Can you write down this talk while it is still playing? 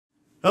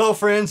Hello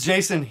friends,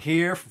 Jason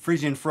here from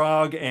Phrygian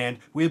Frog, and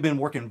we've been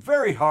working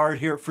very hard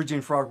here at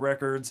Phrygian Frog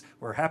Records.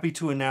 We're happy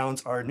to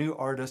announce our new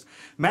artist,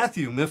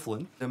 Matthew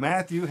Mifflin. Now,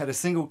 Matthew had a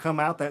single come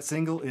out. That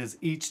single is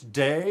Each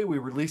Day. We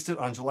released it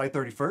on July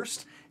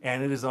 31st,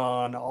 and it is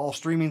on all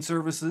streaming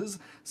services,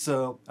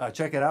 so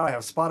check it out. I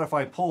have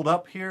Spotify pulled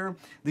up here.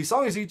 The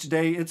song is Each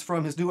Day. It's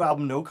from his new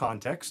album, No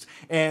Context,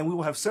 and we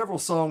will have several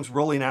songs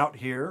rolling out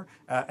here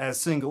as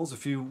singles a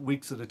few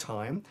weeks at a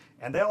time,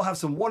 and they all have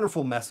some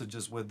wonderful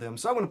messages with them.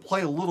 So I'm going to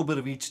play a little bit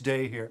of Each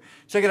Day here.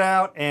 Check it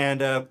out,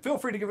 and feel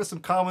free to give us some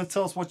comments.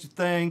 Tell us what you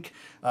think.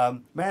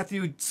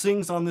 Matthew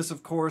sings on this,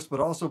 of course, but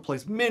also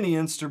plays many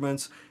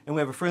instruments, and we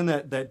have a friend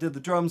that did the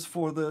drums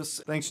for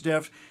this. Thanks,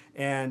 Jeff.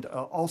 And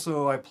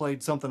also I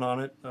played something on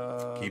it.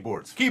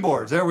 Keyboards.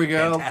 Keyboards, there we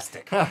go.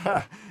 Fantastic.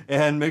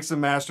 And mixed and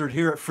mastered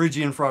here at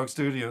Phrygian Frog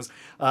Studios.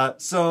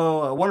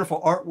 So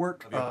wonderful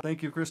artwork.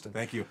 Thank you, Kristen.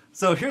 Thank you.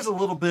 So here's a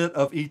little bit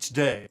of Each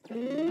Day.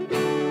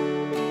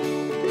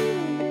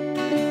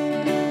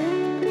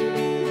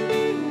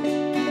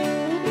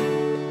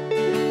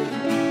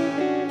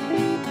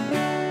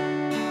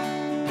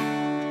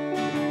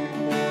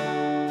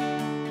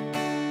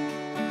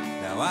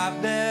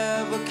 I've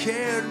never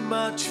cared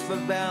much for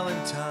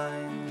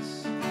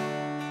Valentine's,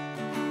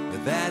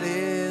 but that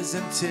is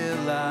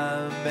until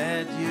I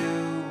met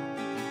you.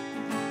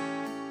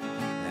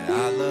 And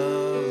I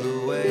love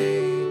the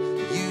way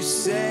you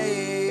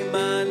say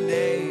my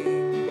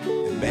name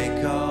and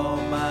make all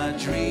my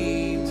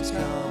dreams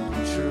come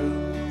true.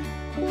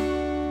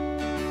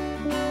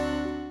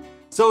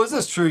 So is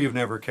this true you've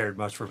never cared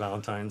much for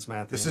Valentine's,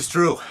 Matthew? This is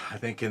true. I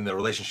think in the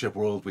relationship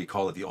world, we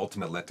call it the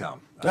ultimate letdown.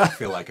 I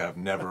feel like I've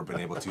never been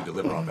able to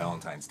deliver on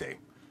Valentine's Day.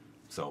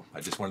 So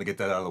I just wanted to get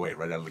that out of the way,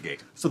 right out of the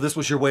gate. So this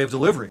was your way of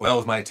delivering? Well, it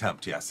was my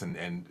attempt, yes.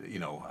 And you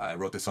know, I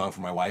wrote this song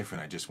for my wife,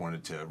 and I just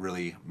wanted to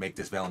really make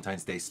this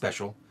Valentine's Day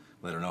special,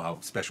 let her know how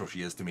special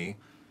she is to me.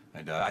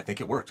 And I think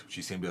it worked.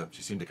 She seemed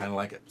to kind of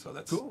like it. So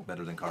that's cool.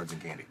 Better than cards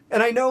and candy.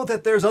 And I know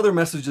that there's other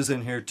messages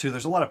in here too.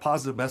 There's a lot of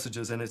positive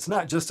messages, and it's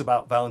not just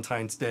about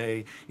Valentine's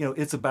Day. You know,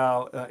 it's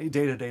about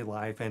day-to-day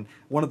life. And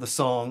one of the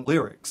song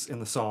lyrics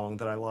in the song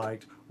that I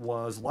liked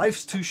was,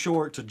 "Life's too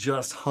short to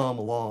just hum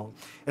along."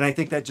 And I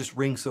think that just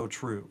rings so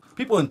true.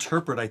 People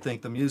interpret, I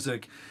think, the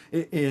music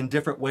in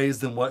different ways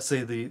than what,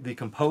 say, the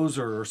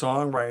composer or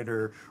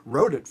songwriter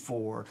wrote it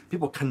for.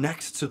 People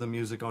connect to the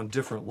music on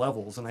different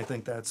levels, and I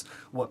think that's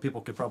what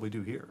people could probably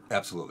do here.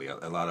 Absolutely,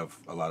 a lot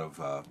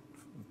of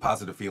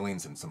positive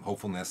feelings and some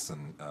hopefulness,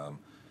 and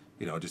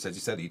you know, just as you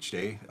said, each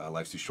day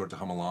life's too short to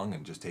hum along,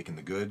 and just taking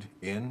the good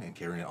in and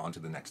carrying it on to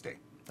the next day.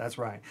 That's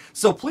right.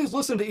 So please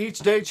listen to Each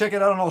Day. Check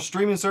it out on all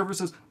streaming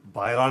services.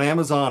 Buy it on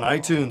Amazon,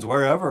 iTunes,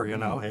 wherever, you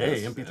know.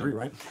 Hey, yes, MP3,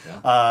 right?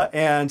 Yeah.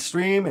 And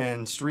stream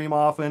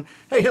often.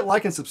 Hey, hit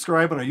like and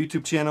subscribe on our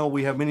YouTube channel.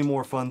 We have many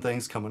more fun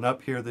things coming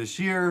up here this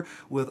year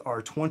with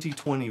our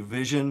 2020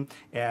 vision.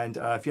 And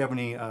if you have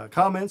any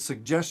comments,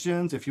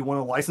 suggestions, if you want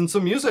to license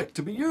some music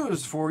to be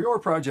used for your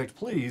project,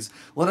 please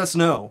let us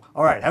know.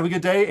 All right, have a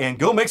good day and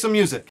go make some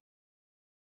music.